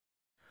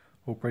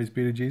All praise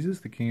be to Jesus,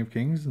 the King of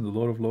Kings and the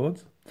Lord of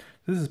Lords.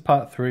 This is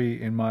part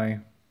 3 in my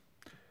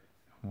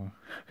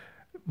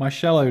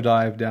shallow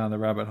dive down the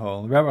rabbit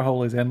hole. The rabbit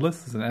hole is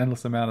endless. There's an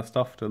endless amount of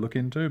stuff to look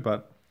into,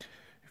 but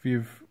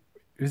if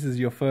this is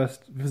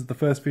the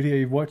first video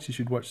you've watched, you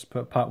should watch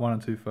part 1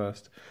 and 2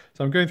 first.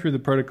 So I'm going through the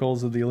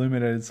protocols of the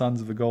illuminated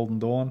sons of the Golden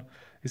Dawn.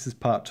 This is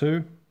part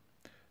 2.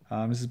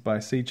 This is by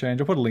Sea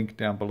Change. I'll put a link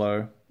down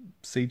below.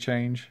 Sea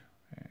Change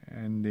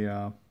and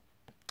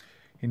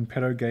in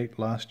Pedogate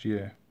last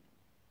year.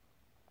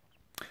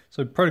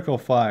 So Protocol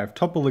 5,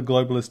 topple the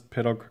globalist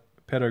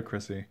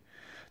pedocracy.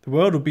 The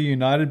world will be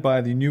united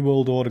by the New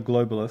World Order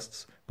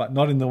globalists, but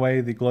not in the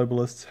way the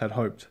globalists had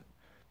hoped.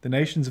 The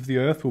nations of the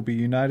earth will be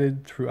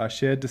united through our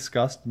shared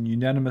disgust and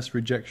unanimous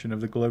rejection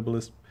of the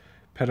globalist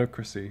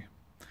pedocracy.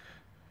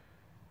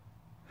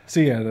 So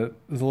yeah,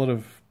 there's a lot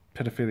of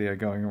pedophilia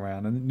going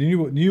around. And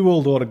New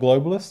World Order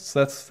globalists,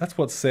 that's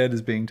what's said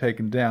is being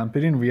taken down,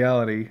 but in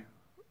reality,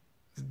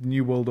 the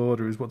New World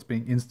Order is what's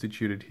being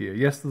instituted here.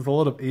 Yes, there's a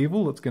lot of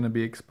evil that's going to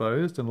be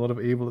exposed and a lot of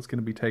evil that's going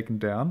to be taken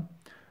down,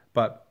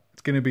 but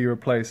it's going to be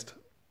replaced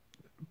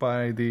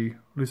by the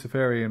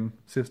Luciferian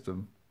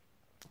system,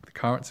 the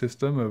current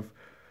system of...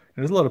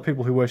 There's a lot of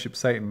people who worship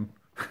Satan,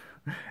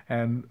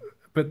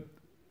 but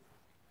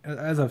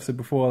as I've said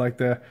before, like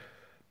you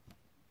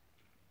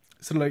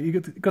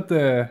got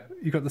the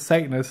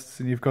Satanists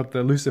and you've got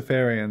the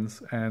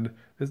Luciferians, and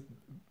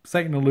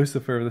Satan and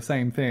Lucifer are the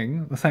same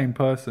thing, the same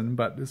person,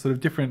 but it's sort of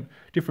different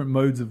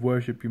modes of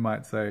worship, you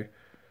might say.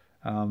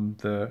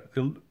 The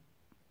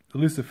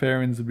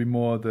Luciferians would be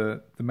more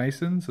the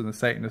Masons, and the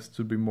Satanists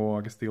would be more,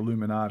 I guess, the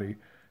Illuminati,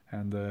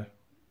 and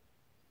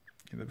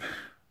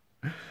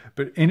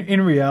but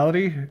in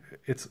reality,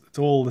 it's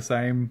all the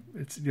same.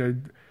 It's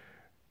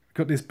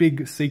got this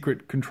big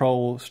secret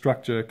control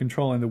structure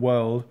controlling the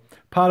world.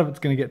 Part of it's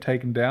going to get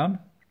taken down.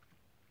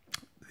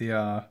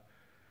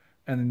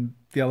 And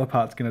the other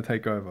part's going to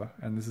take over.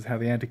 And this is how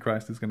the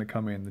Antichrist is going to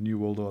come in, the New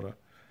World Order.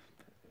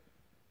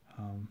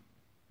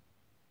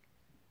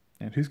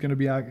 And who's going to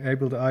be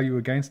able to argue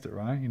against it,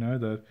 right?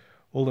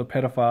 All the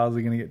pedophiles are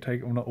going to get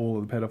taken... Well, not all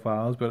of the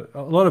pedophiles, but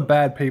a lot of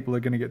bad people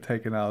are going to get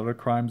taken out. A lot of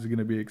crimes are going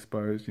to be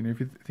exposed. If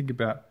you think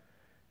about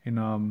in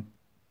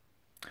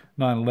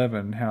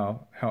 9/11,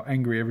 how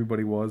angry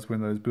everybody was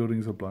when those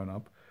buildings were blown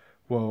up.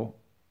 Well,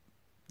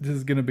 this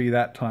is going to be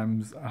that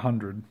times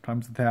 100,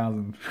 times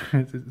 1,000.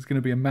 It's going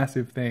to be a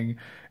massive thing.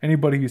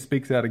 Anybody who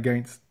speaks out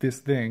against this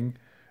thing,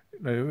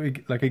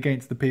 like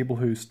against the people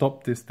who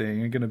stopped this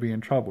thing, are going to be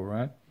in trouble,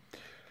 right?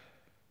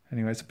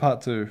 Anyway, so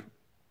part 2.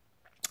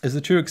 As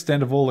the true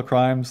extent of all the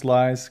crimes,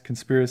 lies,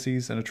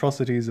 conspiracies, and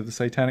atrocities of the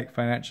satanic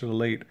financial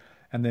elite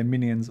and their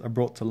minions are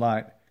brought to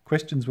light,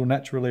 questions will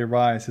naturally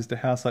arise as to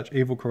how such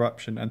evil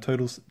corruption and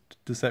total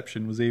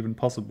deception was even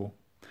possible.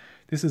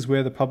 This is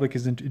where the public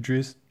is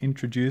introduced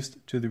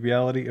to the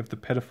reality of the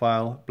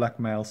pedophile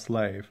blackmail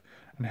slave,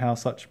 and how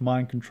such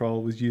mind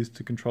control was used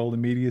to control the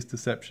media's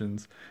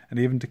deceptions and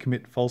even to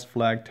commit false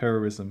flag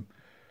terrorism,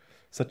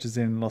 such as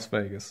in Las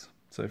Vegas.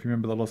 So if you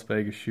remember the Las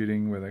Vegas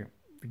shooting where the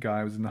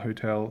guy was in the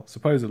hotel,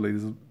 supposedly,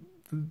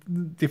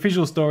 the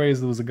official story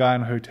is there was a guy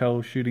in a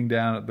hotel shooting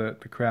down at the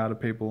crowd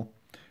of people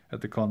at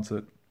the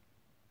concert.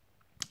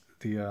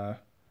 The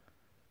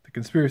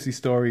conspiracy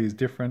story is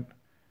different.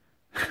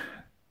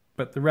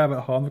 But the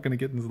rabbit hole, I'm not going to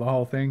get into the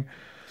whole thing.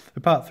 The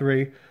part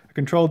 3, a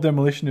controlled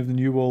demolition of the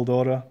New World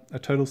Order, a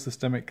total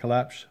systemic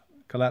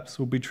collapse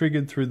will be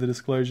triggered through the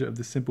disclosure of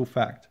this simple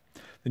fact.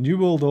 The New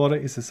World Order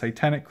is a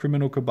satanic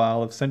criminal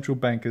cabal of central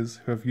bankers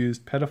who have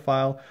used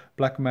pedophile,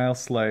 blackmail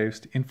slaves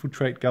to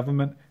infiltrate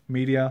government,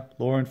 media,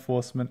 law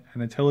enforcement,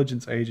 and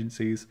intelligence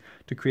agencies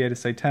to create a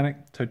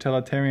satanic,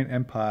 totalitarian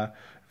empire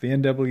of the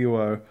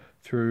NWO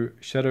through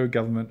shadow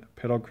government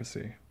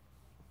pedocracy.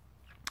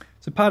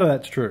 So part of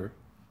that's true.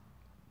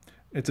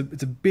 It's a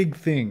big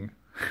thing.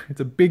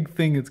 It's a big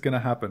thing that's going to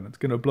happen. It's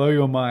going to blow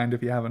your mind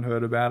if you haven't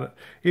heard about it.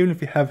 Even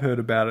if you have heard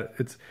about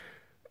it,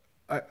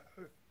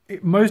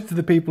 most of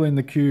the people in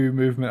the Q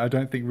movement, I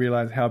don't think,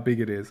 realize how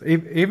big it is.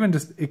 Even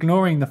just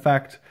ignoring the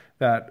fact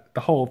that the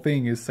whole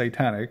thing is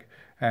satanic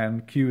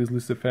and Q is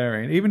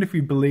Luciferian, even if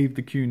you believe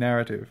the Q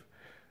narrative,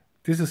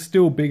 this is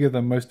still bigger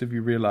than most of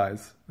you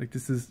realize.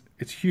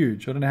 It's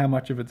huge. I don't know how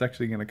much of it's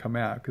actually going to come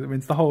out, because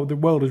it's the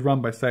world is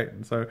run by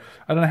Satan, so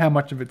I don't know how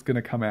much of it's going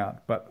to come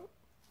out, but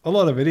a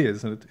lot of it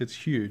is, and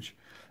it's huge,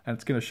 and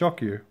it's going to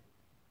shock you.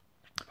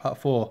 Part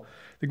 4.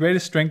 The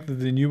greatest strength of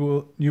the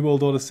New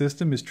World Order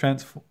system is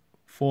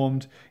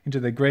transformed into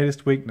their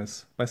greatest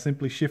weakness by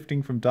simply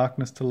shifting from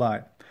darkness to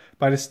light.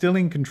 By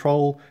distilling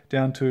control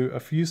down to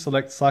a few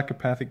select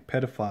psychopathic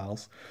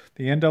pedophiles,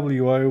 the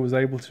NWO was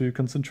able to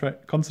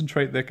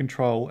concentrate their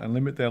control and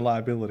limit their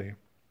liability.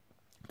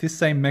 This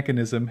same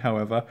mechanism,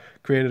 however,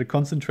 created a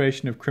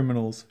concentration of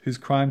criminals whose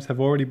crimes have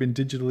already been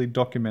digitally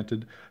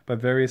documented by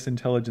various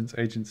intelligence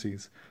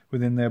agencies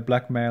within their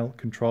blackmail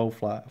control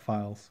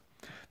files.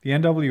 The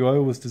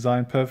NWO was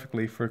designed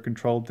perfectly for a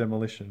controlled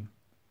demolition.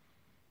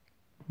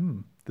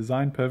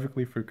 Designed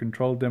perfectly for a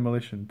controlled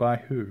demolition. By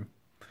who?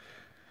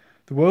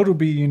 The world will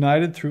be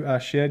united through our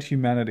shared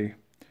humanity.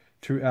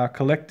 through our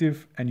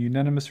collective and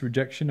unanimous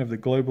rejection of the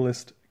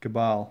globalist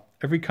cabal.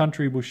 Every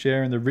country will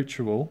share in the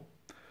ritual.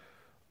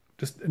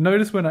 Just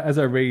notice as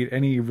I read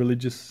any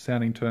religious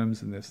sounding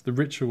terms in this, the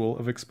ritual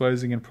of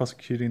exposing and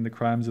prosecuting the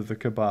crimes of the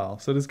cabal.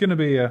 So there's going to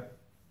be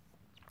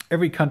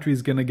every country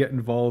is going to get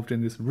involved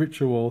in this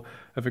ritual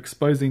of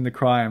exposing the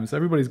crimes.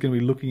 Everybody's going to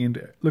be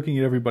looking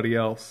at everybody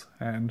else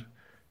and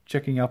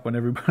checking up on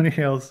everybody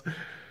else.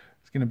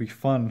 It's going to be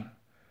fun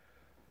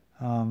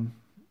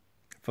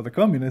for the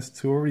communists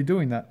who are already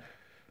doing that.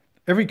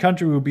 Every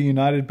country will be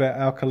united by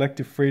our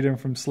collective freedom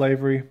from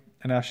slavery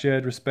and our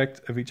shared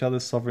respect of each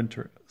other's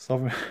sovereignty.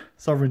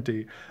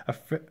 A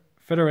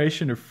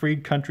federation of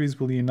freed countries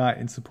will unite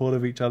in support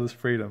of each other's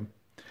freedom.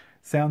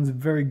 Sounds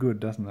very good,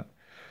 doesn't it?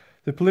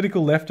 The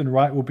political left and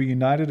right will be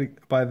united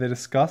by their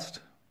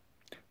disgust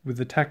with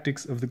the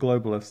tactics of the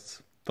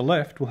globalists. The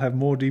left will have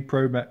more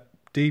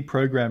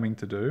deprogramming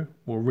to do,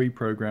 or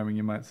reprogramming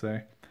you might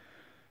say,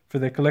 for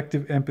their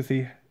collective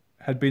empathy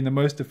had been the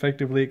most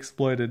effectively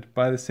exploited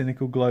by the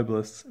cynical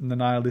globalists and the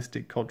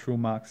nihilistic cultural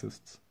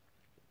Marxists.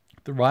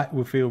 The right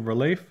will feel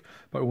relief,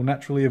 but will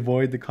naturally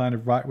avoid the kind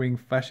of right-wing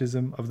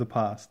fascism of the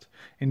past.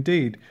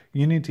 Indeed,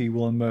 unity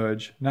will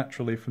emerge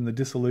naturally from the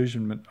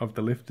disillusionment of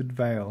the lifted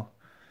veil.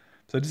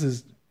 So this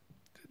is,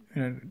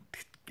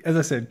 as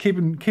I said,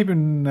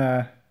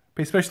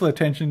 pay special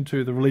attention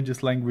to the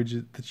religious language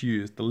that's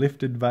used. The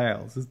lifted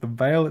veils. This is the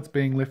veil that's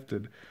being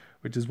lifted,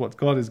 which is what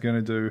God is going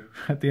to do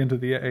at the end of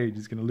the age.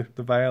 He's going to lift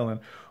the veil, and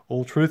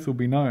all truth will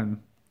be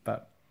known.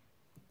 But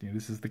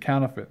this is the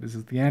counterfeit. This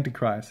is the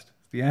Antichrist.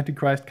 The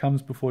Antichrist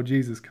comes before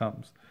Jesus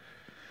comes.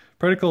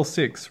 Protocol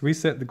 6,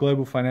 reset the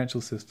global financial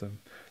system.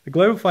 The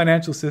global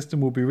financial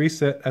system will be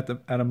reset at the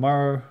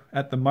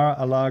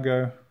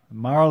Mar-a-Lago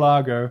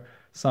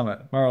summit.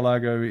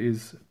 Mar-a-Lago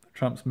is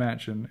Trump's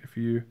mansion.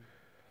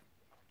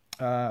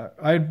 I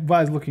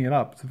advise looking it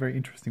up. It's a very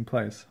interesting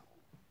place.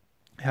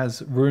 It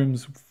has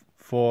rooms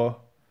for,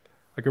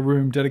 like a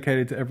room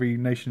dedicated to every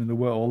nation in the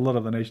world, or a lot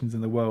of the nations in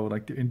the world,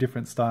 like in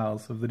different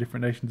styles of the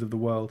different nations of the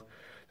world.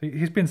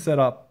 He's been set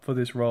up for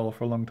this role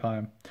for a long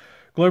time.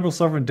 Global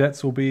sovereign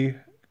debts will be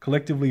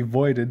collectively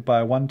voided by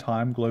a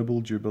one-time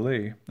global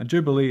jubilee. A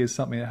jubilee is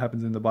something that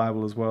happens in the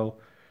Bible as well.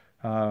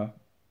 It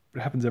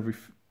happens every...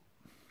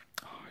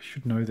 I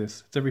should know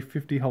this. It's every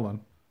 50... Hold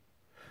on.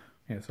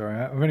 Yeah, sorry.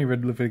 I've only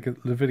read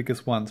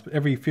Leviticus once, but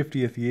every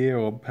 50th year,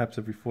 or perhaps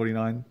every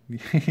 49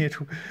 year,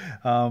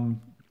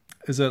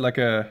 is it like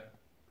a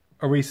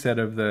reset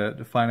of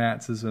the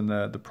finances and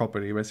the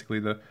property. Basically,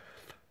 the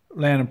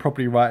land and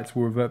property rights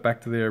will revert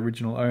back to their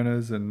original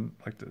owners, and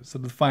so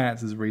the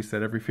finances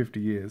reset every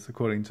 50 years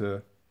according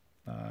to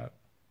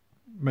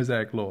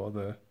Mosaic law,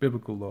 the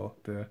biblical law,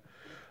 the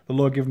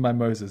law given by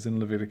Moses in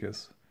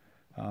Leviticus.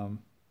 But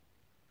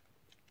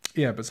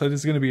so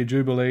there's going to be a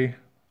jubilee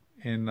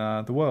in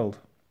the world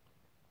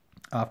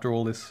after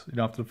all this,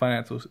 after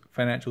the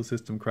financial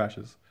system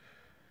crashes.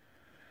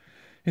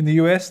 In the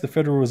US, the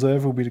Federal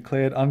Reserve will be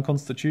declared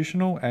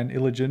unconstitutional and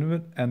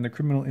illegitimate, and the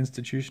criminal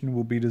institution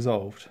will be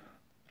dissolved.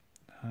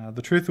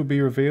 The truth will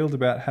be revealed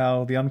about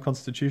how the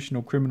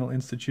unconstitutional criminal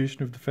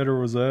institution of the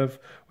Federal Reserve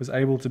was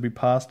able to be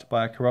passed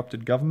by a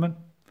corrupted government.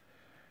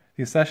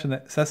 The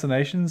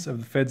assassinations of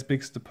the Fed's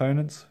biggest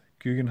opponents,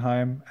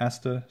 Guggenheim,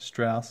 Astor,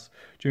 Strauss,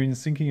 during the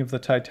sinking of the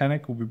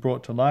Titanic will be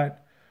brought to light.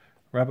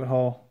 Rabbit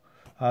hole.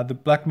 The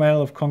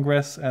blackmail of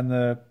Congress and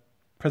the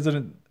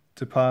President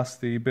to pass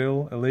the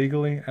bill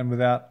illegally and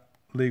without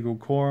legal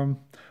quorum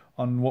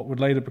on what would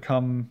later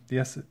become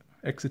the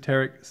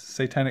exoteric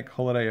satanic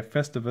holiday of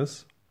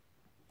Festivus.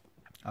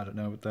 I don't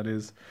know what that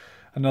is.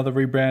 Another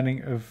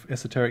rebranding of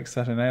esoteric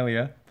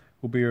Saturnalia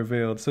will be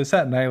revealed. So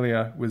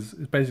Saturnalia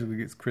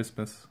it's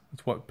Christmas.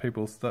 It's what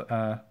people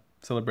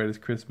celebrate as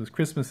Christmas.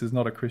 Christmas is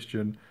not a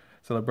Christian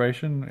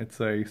celebration. It's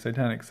a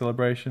satanic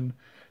celebration.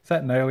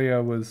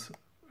 Saturnalia was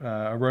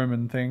a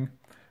Roman thing,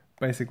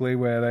 basically,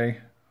 where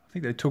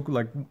they took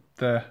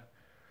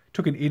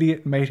took an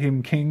idiot, made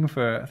him king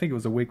for, I think it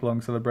was a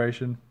week-long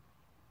celebration,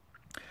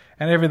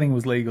 and everything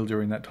was legal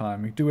during that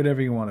time. You could do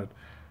whatever you wanted.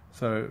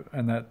 So,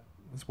 and that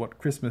is what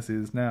Christmas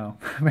is now,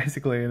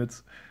 basically, and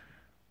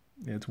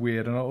it's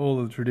weird, and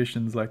all the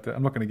traditions like that.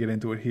 I'm not going to get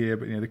into it here,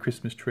 but the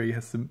Christmas tree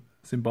has some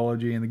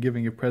symbology and the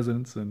giving of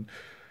presents and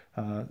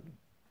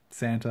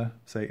Santa,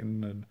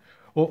 Satan, and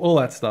all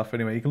that stuff.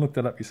 Anyway, you can look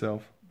that up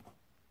yourself.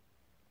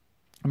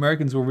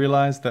 Americans will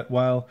realize that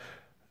while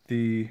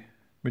the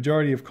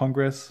majority of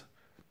Congress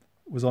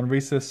was on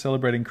recess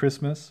celebrating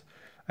Christmas,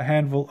 a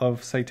handful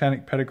of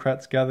satanic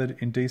pedocrats gathered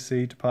in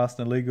DC to pass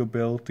an illegal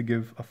bill to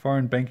give a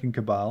foreign banking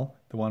cabal,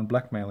 the one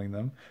blackmailing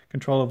them,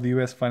 control of the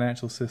US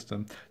financial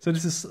system. So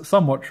this is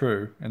somewhat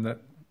true in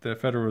that the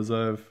Federal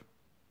Reserve,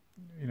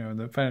 in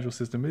the financial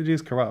system, it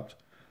is corrupt.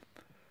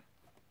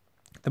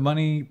 The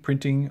money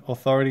printing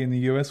authority in the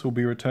US will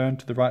be returned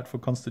to the rightful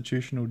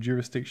constitutional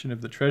jurisdiction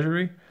of the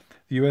Treasury.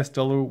 The US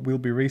dollar will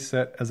be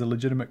reset as a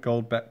legitimate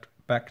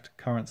gold-backed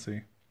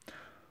currency.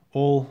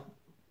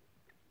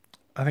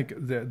 I think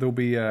there'll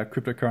be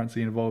cryptocurrency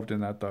involved in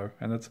that, though,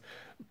 and that's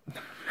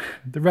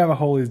the rabbit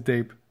hole is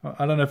deep.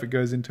 I don't know if it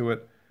goes into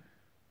it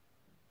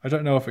I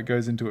don't know if it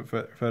goes into it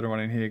further on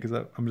in here because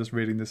I'm just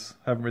reading this.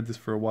 I haven't read this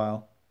for a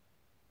while.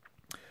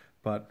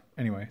 But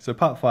anyway, so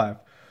part 5.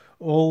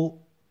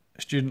 All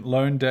student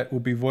loan debt will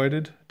be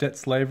voided. Debt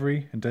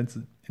slavery and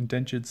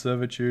indentured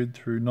servitude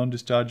through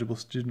non-dischargeable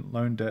student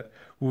loan debt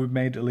will be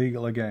made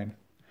illegal again.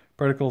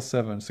 Protocol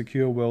 7.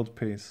 Secure world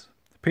peace.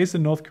 Peace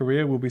in North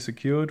Korea will be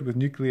secured with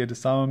nuclear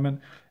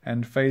disarmament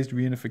and phased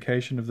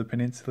reunification of the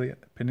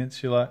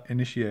peninsula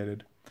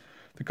initiated.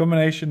 The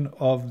combination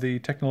of the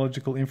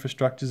technological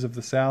infrastructures of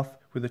the South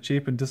with the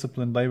cheap and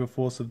disciplined labour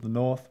force of the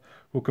North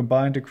will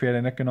combine to create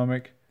an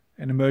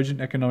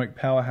emergent economic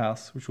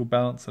powerhouse which will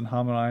balance and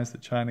harmonise the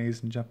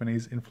Chinese and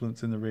Japanese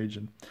influence in the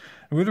region.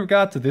 And with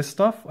regard to this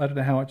stuff, I don't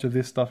know how much of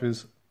this stuff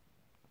is...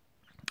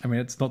 I mean,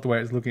 it's not the way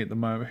it's looking at the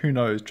moment. Who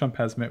knows? Trump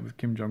has met with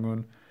Kim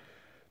Jong-un.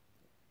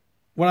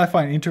 What I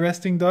find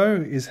interesting, though,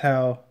 is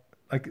how...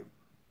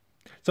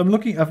 So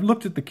I've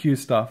looked at the Q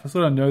stuff. I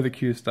sort of know the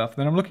Q stuff.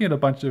 Then I'm looking at a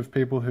bunch of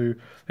people who...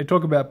 They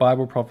talk about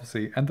Bible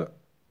prophecy. And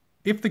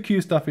if the Q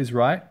stuff is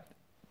right,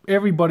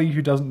 everybody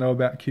who doesn't know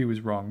about Q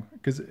is wrong.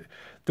 Because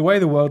the way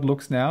the world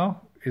looks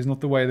now is not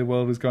the way the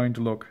world is going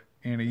to look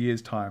in a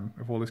year's time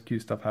if all this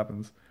Q stuff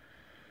happens.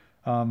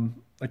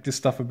 Like this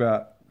stuff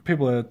about...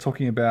 People are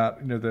talking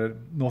about, the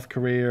North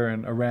Korea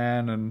and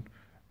Iran and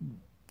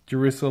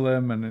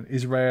Jerusalem and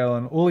Israel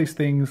and all these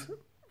things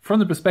from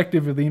the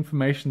perspective of the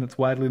information that's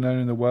widely known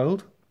in the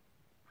world.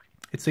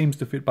 It seems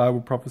to fit Bible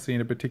prophecy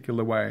in a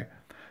particular way.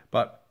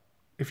 But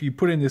if you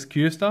put in this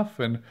Q stuff,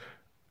 and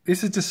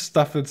this is just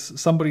stuff that's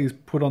somebody's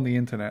put on the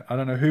internet. I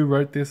don't know who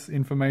wrote this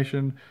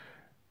information.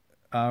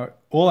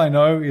 All I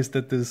know is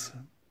that there's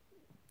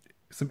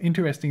some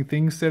interesting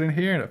things said in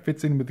here, and it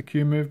fits in with the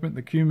Q movement.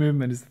 The Q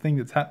movement is the thing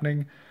that's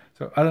happening.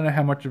 So I don't know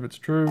how much of it's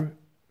true.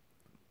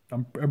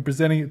 I'm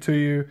presenting it to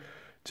you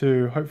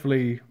to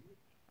hopefully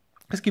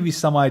just give you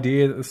some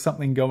idea that there's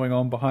something going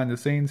on behind the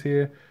scenes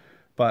here.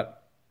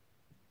 But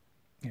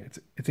yeah,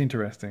 it's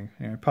interesting.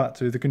 Part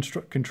 2, the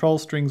control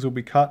strings will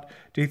be cut,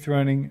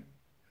 dethroning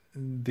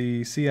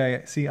the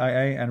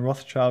CIA and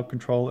Rothschild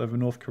control over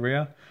North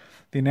Korea.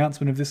 The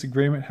announcement of this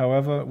agreement,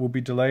 however, will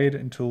be delayed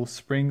until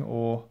spring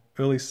or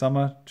early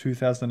summer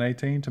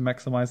 2018 to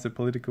maximize the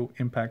political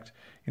impact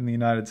in the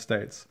United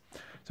States.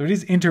 So it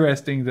is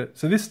interesting that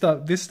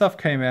this stuff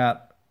came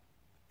out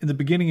in the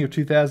beginning of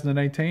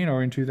 2018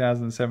 or in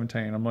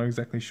 2017. I'm not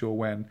exactly sure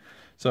when.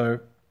 So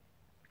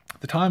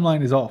the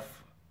timeline is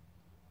off.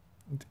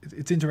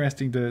 It's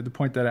interesting to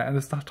point that out. And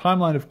the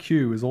timeline of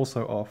Q is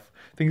also off.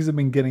 Things have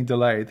been getting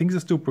delayed. Things are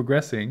still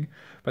progressing,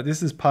 but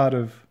this is part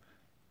of...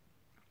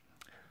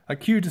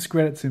 Q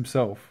discredits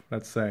himself,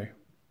 let's say.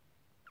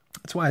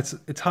 That's why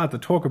it's hard to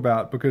talk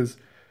about, because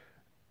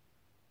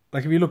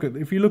if you look at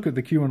the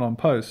QAnon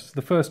posts,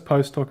 the first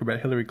post talk about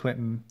Hillary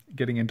Clinton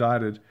getting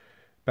indicted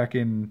back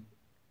in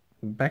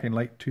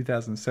late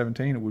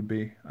 2017, it would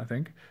be, I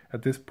think,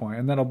 at this point,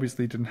 and that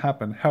obviously didn't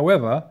happen.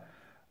 However,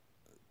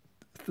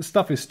 the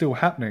stuff is still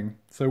happening.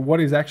 So what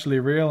is actually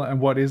real and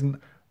what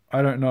isn't,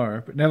 I don't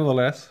know. But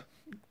nevertheless,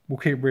 we'll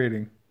keep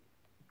reading.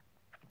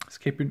 Just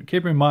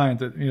keep in mind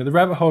that the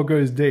rabbit hole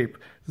goes deep.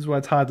 This is why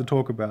it's hard to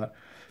talk about.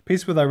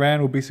 Peace with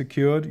Iran will be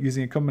secured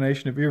using a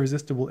combination of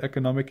irresistible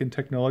economic and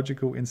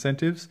technological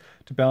incentives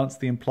to balance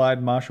the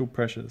implied martial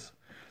pressures.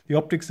 The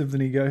optics of the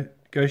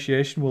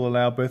negotiation will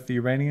allow both the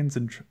Iranians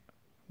and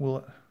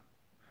Trump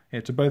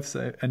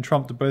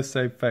to both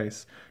save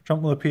face.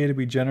 Trump will appear to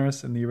be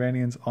generous and the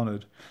Iranians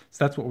honoured.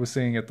 So that's what we're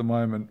seeing at the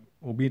moment.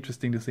 It'll be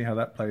interesting to see how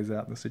that plays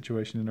out, the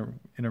situation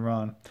in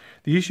Iran.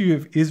 The issue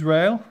of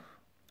Israel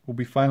will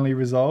be finally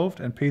resolved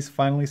and peace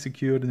finally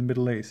secured in the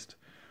Middle East.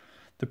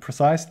 The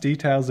precise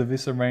details of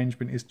this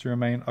arrangement is to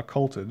remain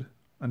occulted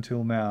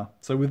until now.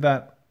 So with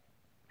that,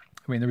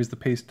 there is the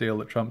peace deal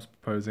that Trump's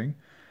proposing,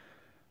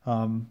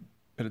 but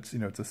it's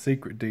a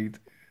secret deed.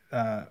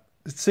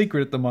 It's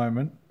secret at the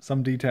moment.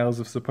 Some details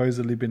have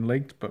supposedly been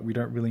leaked, but we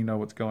don't really know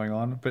what's going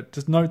on. But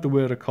just note the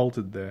word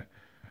occulted there.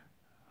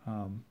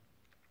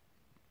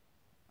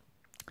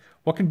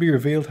 What can be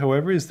revealed,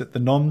 however, is that the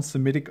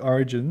non-Semitic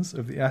origins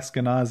of the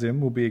Ashkenazim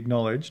will be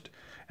acknowledged,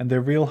 and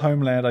their real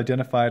homeland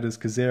identified as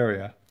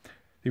Khazaria.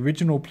 The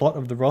original plot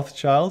of the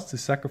Rothschilds to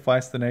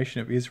sacrifice the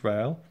nation of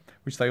Israel,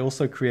 which they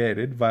also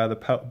created via the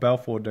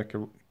Balfour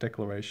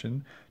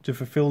Declaration, to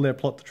fulfill their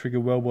plot to trigger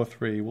World War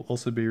III, will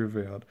also be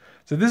revealed.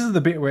 So this is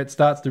the bit where it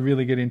starts to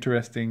really get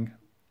interesting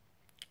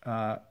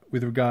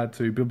with regard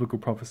to biblical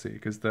prophecy,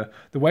 because the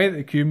way that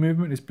the Q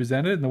movement is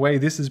presented and the way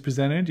this is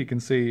presented, you can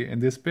see in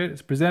this bit,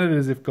 it's presented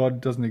as if God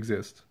doesn't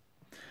exist.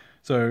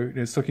 So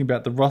it's talking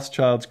about the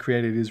Rothschilds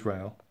created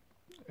Israel,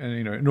 and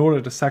in order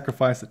to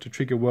sacrifice it to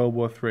trigger World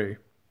War III.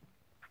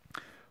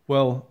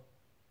 Well,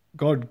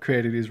 God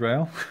created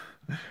Israel,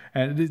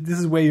 and this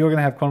is where you're going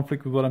to have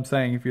conflict with what I'm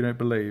saying if you don't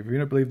believe. If you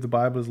don't believe the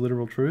Bible is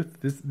literal truth,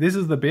 this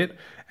is the bit,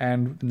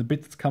 and in the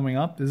bit that's coming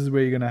up, this is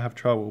where you're going to have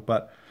trouble.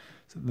 But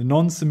the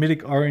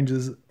non-Semitic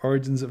origins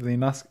of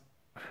the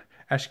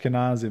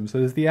Ashkenazim. So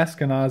there's the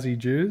Ashkenazi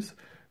Jews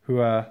who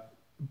are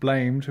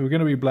going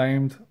to be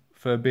blamed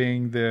for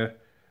being the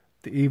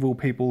evil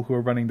people who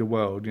are running the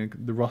world,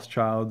 the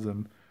Rothschilds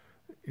and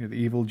the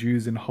evil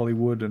Jews in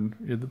Hollywood,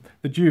 and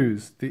the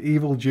Jews, the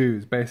evil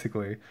Jews,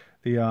 basically.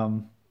 The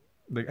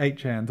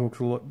 8chan talks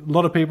a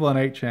lot of people on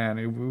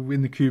 8chan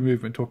in the Q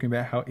movement talking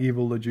about how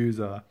evil the Jews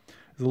are.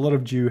 There's a lot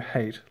of Jew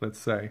hate, let's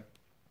say.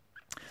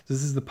 So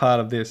this is the part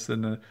of this,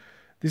 and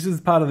this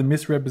is part of the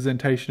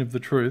misrepresentation of the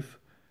truth.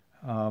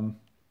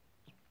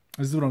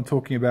 This is what I'm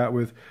talking about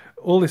with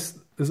all this.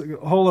 There's a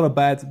whole lot of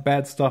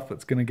bad stuff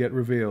that's going to get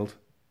revealed,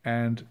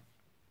 and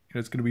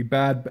it's going to be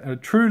bad,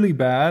 truly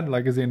bad,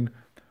 like as in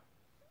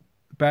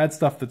bad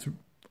stuff that's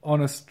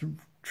honest,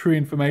 true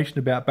information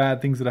about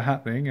bad things that are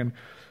happening, and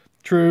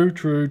true,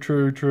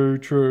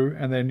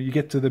 and then you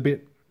get to the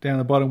bit down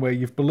the bottom where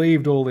you've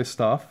believed all this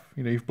stuff.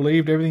 You've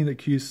believed everything that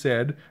Q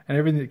said, and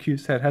everything that Q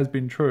said has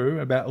been true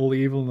about all the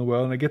evil in the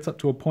world, and it gets up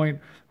to a point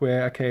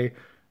where, okay,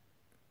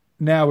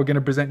 now we're going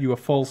to present you a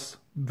false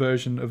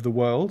version of the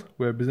world.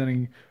 We're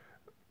presenting,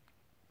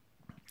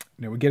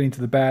 we're getting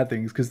to the bad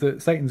things, because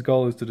Satan's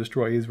goal is to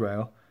destroy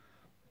Israel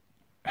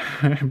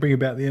and bring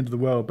about the end of the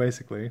world,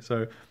 basically.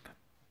 So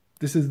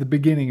this is the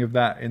beginning of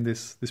that in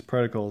this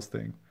protocols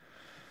thing.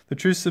 The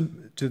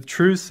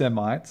true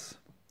Semites,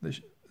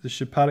 the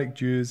Sephardic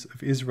Jews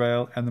of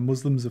Israel, and the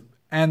Muslims of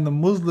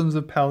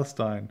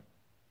Palestine.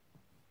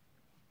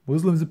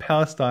 Muslims of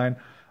Palestine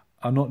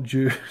are not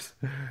Jews.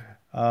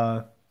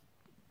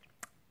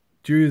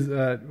 Jews,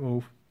 well,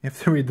 you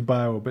have to read the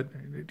Bible, but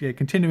yeah,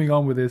 continuing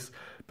on with this,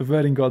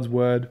 perverting God's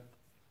word.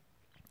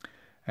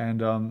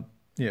 And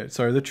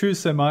the true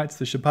Semites,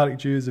 the Sephardic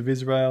Jews of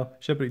Israel,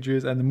 Sephardic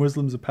Jews, and the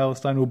Muslims of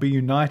Palestine will be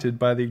united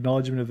by the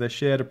acknowledgement of their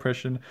shared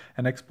oppression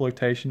and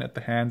exploitation at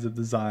the hands of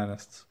the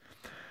Zionists.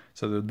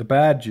 So the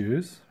bad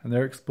Jews, and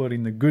they're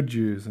exploiting the good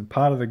Jews, and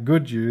part of the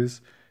good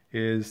Jews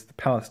is the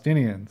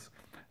Palestinians.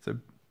 So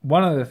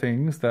one of the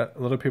things that a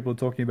lot of people are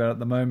talking about at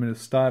the moment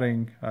is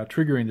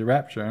triggering the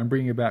rapture and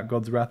bringing about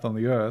God's wrath on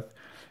the earth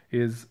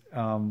is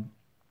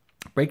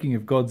breaking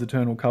of God's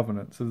eternal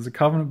covenant. So there's a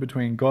covenant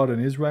between God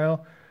and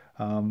Israel.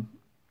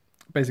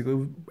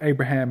 Basically,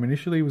 Abraham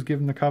initially was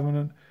given the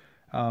covenant.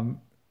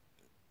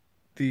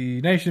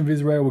 The nation of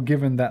Israel were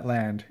given that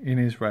land in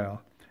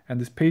Israel. And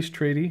this peace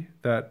treaty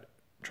that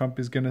Trump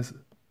is going to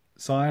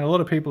sign, a lot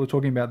of people are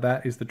talking about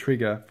that is the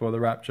trigger for the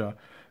rapture,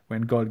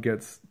 when God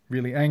gets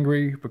really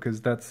angry,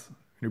 because that's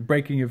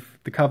breaking of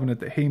the covenant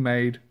that he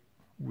made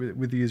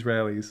with the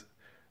Israelis,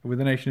 with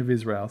the nation of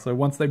Israel. So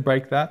once they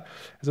break that,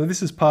 so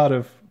this is part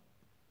of,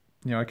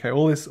 okay,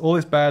 all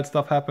this bad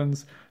stuff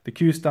happens, the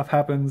Q stuff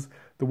happens,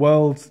 the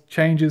world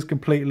changes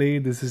completely,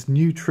 there's this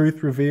new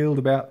truth revealed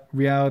about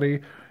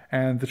reality,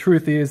 and the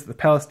truth is the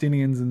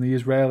Palestinians and the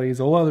Israelis,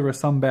 although there are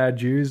some bad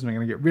Jews, and we're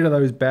going to get rid of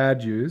those bad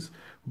Jews,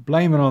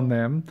 blame it on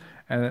them,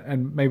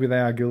 and maybe they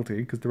are guilty,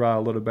 because there are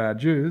a lot of bad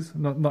Jews,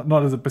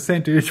 not as a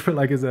percentage, but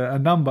like as a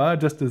number,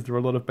 just as there are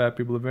a lot of bad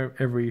people of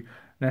every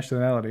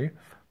nationality.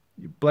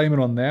 You blame it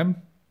on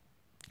them,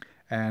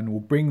 and we'll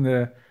bring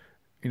that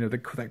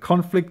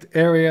conflict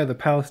area, the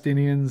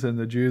Palestinians and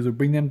the Jews, will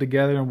bring them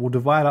together, and we'll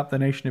divide up the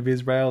nation of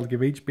Israel to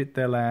give each bit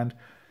their land.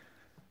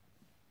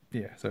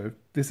 Yeah, so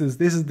this is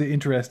the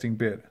interesting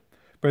bit.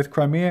 Both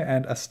Crimea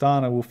and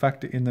Astana will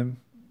factor in the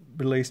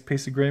Middle East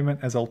peace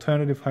agreement as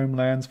alternative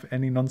homelands for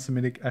any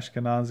non-Semitic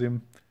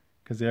Ashkenazim,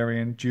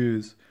 Khazarian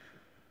Jews.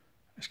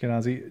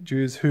 Ashkenazi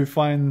Jews who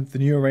find the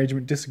new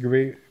arrangement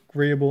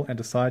disagreeable and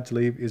decide to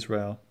leave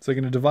Israel. So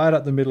they're going to divide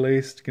up the Middle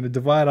East, going to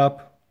divide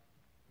up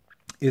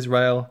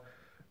Israel,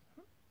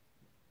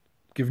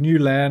 give new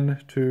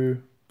land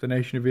to the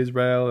nation of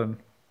Israel,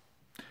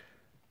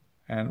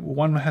 and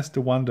one has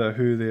to wonder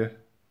who the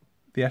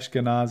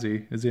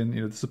Ashkenazi, as in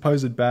the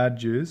supposed bad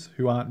Jews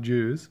who aren't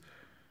Jews,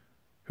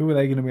 who are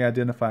they going to be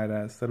identified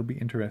as? That'll be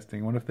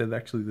interesting. I wonder if they're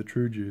actually the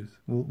true Jews.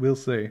 We'll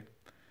see.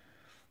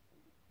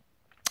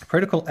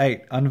 Protocol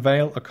 8,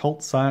 unveil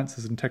occult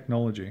sciences and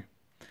technology.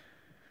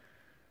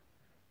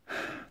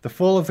 The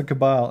fall of the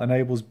Cabal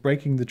enables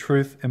breaking the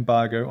truth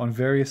embargo on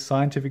various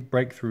scientific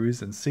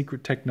breakthroughs and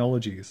secret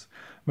technologies,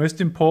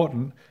 most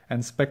important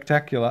and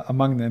spectacular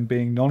among them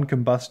being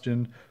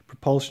non-combustion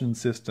propulsion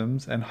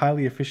systems and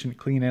highly efficient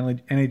clean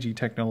energy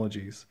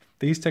technologies.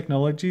 These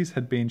technologies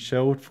had been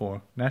shelved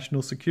for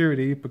national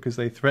security because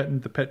they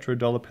threatened the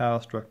petrodollar power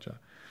structure.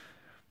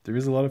 There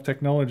is a lot of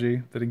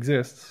technology that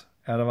exists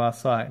out of our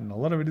sight, and a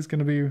lot of it is going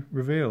to be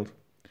revealed.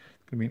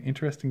 It's going to be an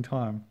interesting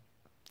time.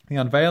 The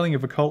unveiling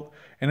of occult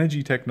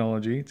energy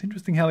technology. It's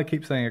interesting how they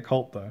keep saying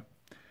occult, though.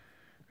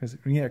 Because,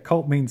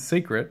 occult means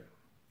secret.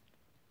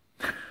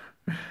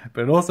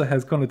 But it also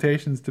has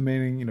connotations to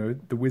meaning,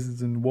 the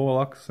wizards and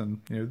warlocks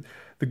and,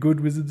 the good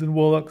wizards and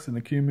warlocks in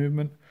the Q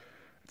movement.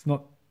 It's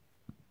not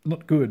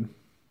good.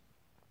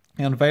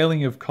 The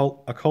unveiling of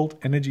occult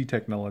energy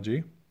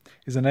technology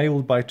is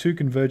enabled by two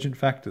convergent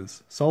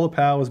factors. Solar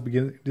power was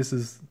beginning... This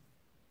is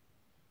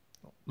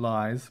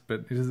lies,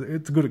 but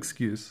it's a good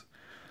excuse.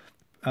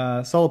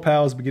 Solar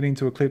power is beginning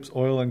to eclipse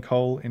oil and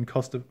coal in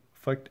cost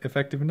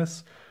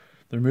effectiveness.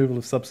 The removal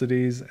of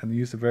subsidies and the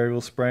use of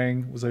variable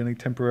spraying were only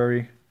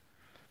temporary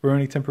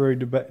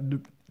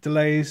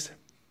delays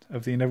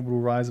of the inevitable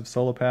rise of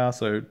solar power.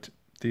 So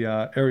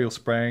the aerial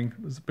spraying.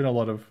 Has been a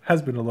lot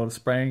of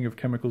spraying of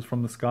chemicals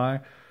from the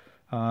sky.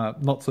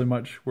 Not so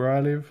much where I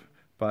live,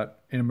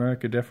 but in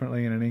America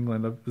definitely, and in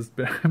England there's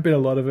been a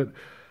lot of it.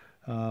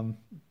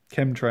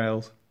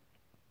 Chemtrails.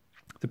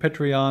 The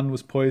petro-yuan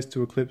was poised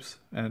to eclipse,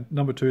 and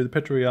number 2, the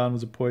petro-yuan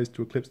was poised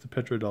to eclipse the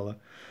petrodollar.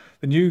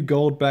 The new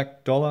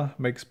gold-backed dollar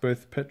makes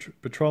both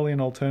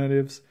petroleum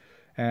alternatives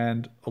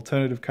and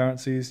alternative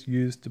currencies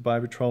used to buy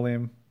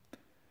petroleum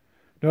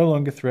no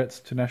longer threats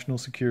to national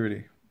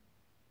security.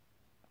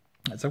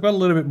 So I've got a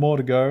little bit more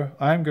to go.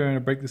 I'm going to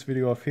break this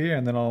video off here,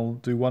 and then I'll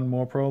do one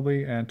more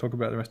probably and talk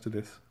about the rest of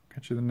this.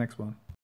 Catch you in the next one.